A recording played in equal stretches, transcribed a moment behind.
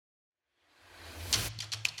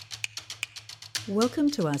Welcome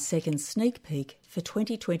to our second sneak peek for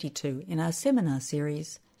 2022 in our seminar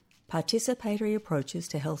series, Participatory Approaches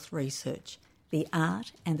to Health Research, the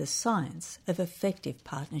Art and the Science of Effective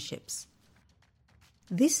Partnerships.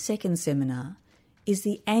 This second seminar is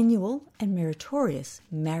the annual and meritorious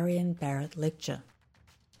Marian Barrett Lecture.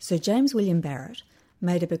 Sir James William Barrett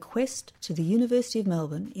made a bequest to the University of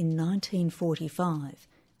Melbourne in 1945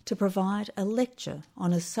 to provide a lecture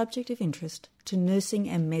on a subject of interest to nursing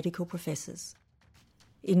and medical professors.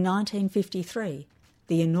 In 1953,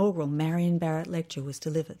 the inaugural Marian Barrett Lecture was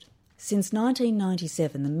delivered. Since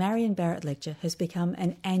 1997, the Marian Barrett Lecture has become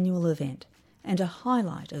an annual event and a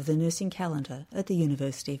highlight of the nursing calendar at the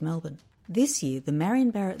University of Melbourne. This year, the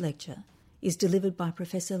Marian Barrett Lecture is delivered by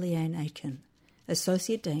Professor Leanne Aitken,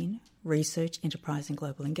 Associate Dean, Research, Enterprise and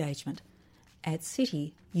Global Engagement at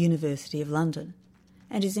City, University of London,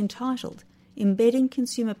 and is entitled Embedding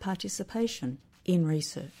Consumer Participation in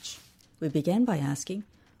Research. We began by asking,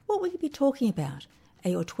 what will you be talking about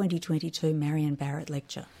at your 2022 Marian Barrett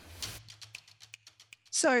Lecture?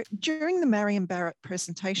 So during the Marian Barrett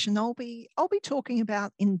presentation, I'll be talking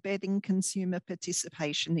about embedding consumer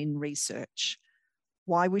participation in research,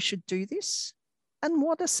 why we should do this, and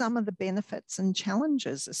what are some of the benefits and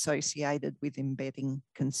challenges associated with embedding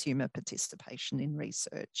consumer participation in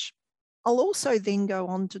research. I'll also then go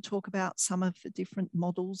on to talk about some of the different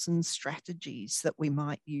models and strategies that we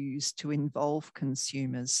might use to involve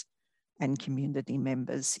consumers and community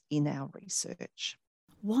members in our research.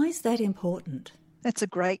 Why is that important? That's a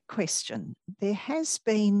great question. There has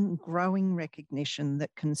been growing recognition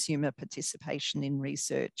that consumer participation in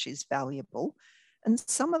research is valuable, and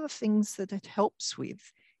some of the things that it helps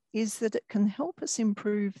with is that it can help us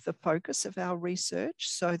improve the focus of our research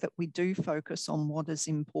so that we do focus on what is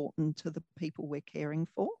important to the people we're caring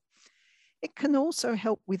for. It can also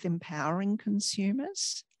help with empowering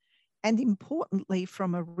consumers. And importantly,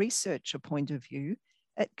 from a researcher point of view,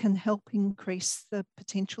 it can help increase the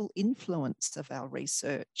potential influence of our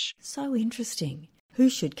research. So interesting. Who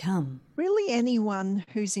should come? Really, anyone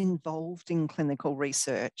who's involved in clinical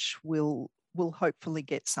research will hopefully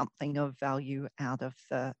get something of value out of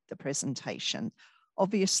the presentation.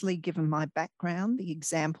 Obviously, given my background, the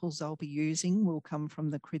examples I'll be using will come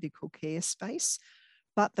from the critical care space,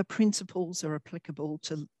 but the principles are applicable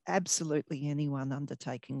to absolutely anyone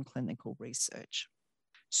undertaking clinical research.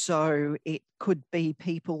 So it could be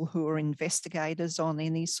people who are investigators on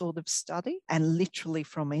any sort of study and literally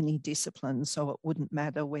from any discipline. So it wouldn't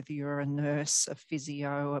matter whether you're a nurse, a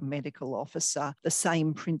physio, a medical officer, the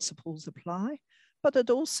same principles apply. But it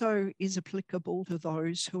also is applicable to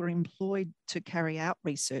those who are employed to carry out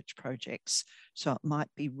research projects. So it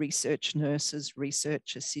might be research nurses,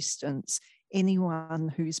 research assistants,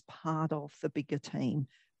 anyone who's part of the bigger team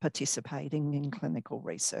participating in clinical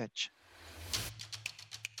research.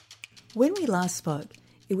 When we last spoke,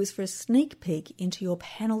 it was for a sneak peek into your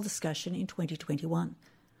panel discussion in 2021.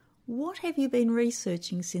 What have you been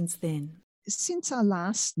researching since then? Since I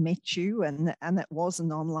last met you, and it was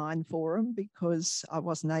an online forum because I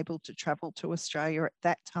wasn't able to travel to Australia at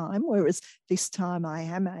that time, whereas this time I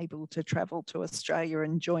am able to travel to Australia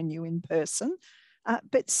and join you in person.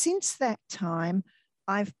 But since that time,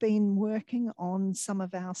 I've been working on some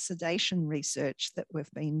of our sedation research that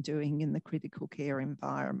we've been doing in the critical care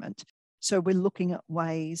environment. So we're looking at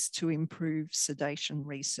ways to improve sedation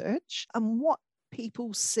research and what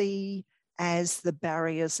people see as the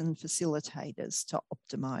barriers and facilitators to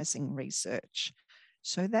optimizing research.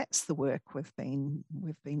 So that's the work we've been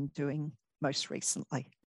doing most recently.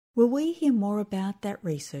 Will we hear more about that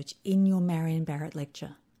research in your Marian Barrett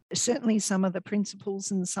Lecture? Certainly some of the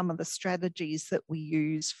principles and some of the strategies that we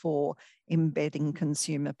use for embedding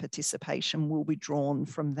consumer participation will be drawn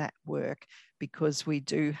from that work because we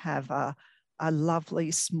do have a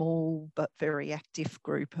lovely, small but very active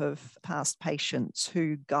group of past patients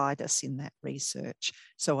who guide us in that research.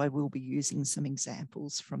 So I will be using some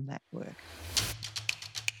examples from that work.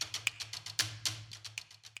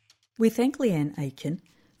 We thank Leanne Aitken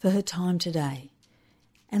for her time today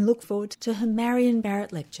and look forward to her Marian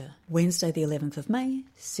Barrett Lecture, Wednesday the 11th of May,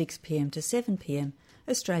 6 p.m. to 7 p.m.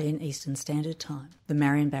 Australian Eastern Standard Time. The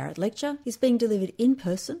Marian Barrett Lecture is being delivered in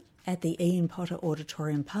person at the Ian Potter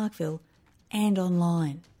Auditorium, Parkville, and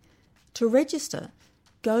online. To register,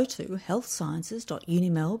 go to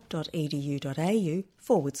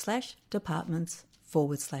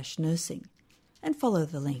healthsciences.unimelb.edu.au/departments/nursing and follow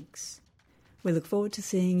the links. We look forward to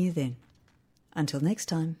seeing you then. Until next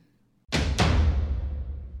time.